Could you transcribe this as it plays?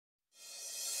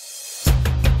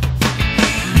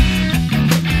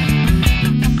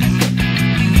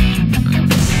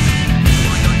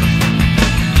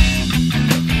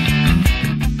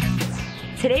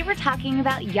talking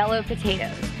about yellow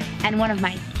potatoes and one of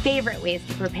my favorite ways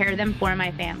to prepare them for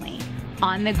my family,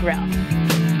 on the grill.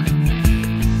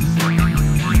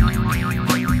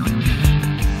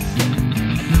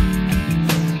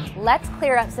 Let's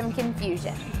clear up some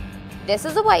confusion. This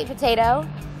is a white potato,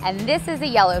 and this is a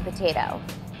yellow potato.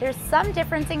 There's some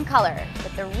difference in color,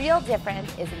 but the real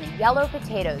difference is in the yellow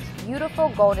potato's beautiful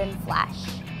golden flesh.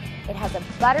 It has a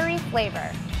buttery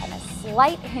flavor and a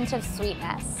slight hint of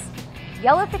sweetness.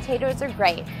 Yellow potatoes are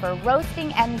great for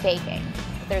roasting and baking,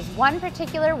 but there's one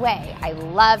particular way I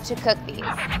love to cook these.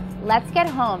 Let's get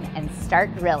home and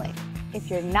start grilling.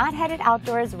 If you're not headed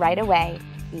outdoors right away,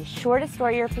 be sure to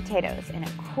store your potatoes in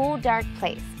a cool, dark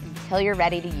place until you're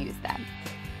ready to use them.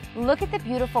 Look at the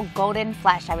beautiful golden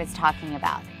flesh I was talking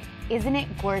about. Isn't it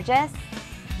gorgeous?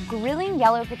 Grilling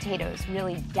yellow potatoes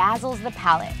really dazzles the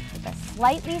palate with a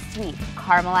slightly sweet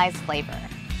caramelized flavor.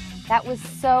 That was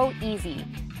so easy.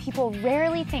 People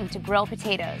rarely think to grill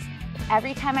potatoes.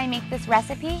 Every time I make this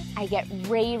recipe, I get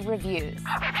rave reviews.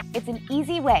 It's an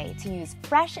easy way to use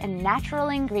fresh and natural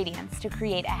ingredients to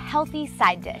create a healthy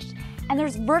side dish, and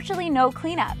there's virtually no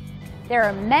cleanup. There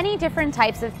are many different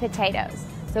types of potatoes,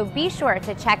 so be sure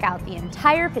to check out the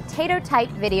entire potato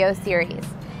type video series.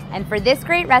 And for this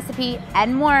great recipe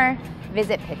and more,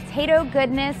 visit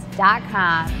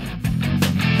potatogoodness.com.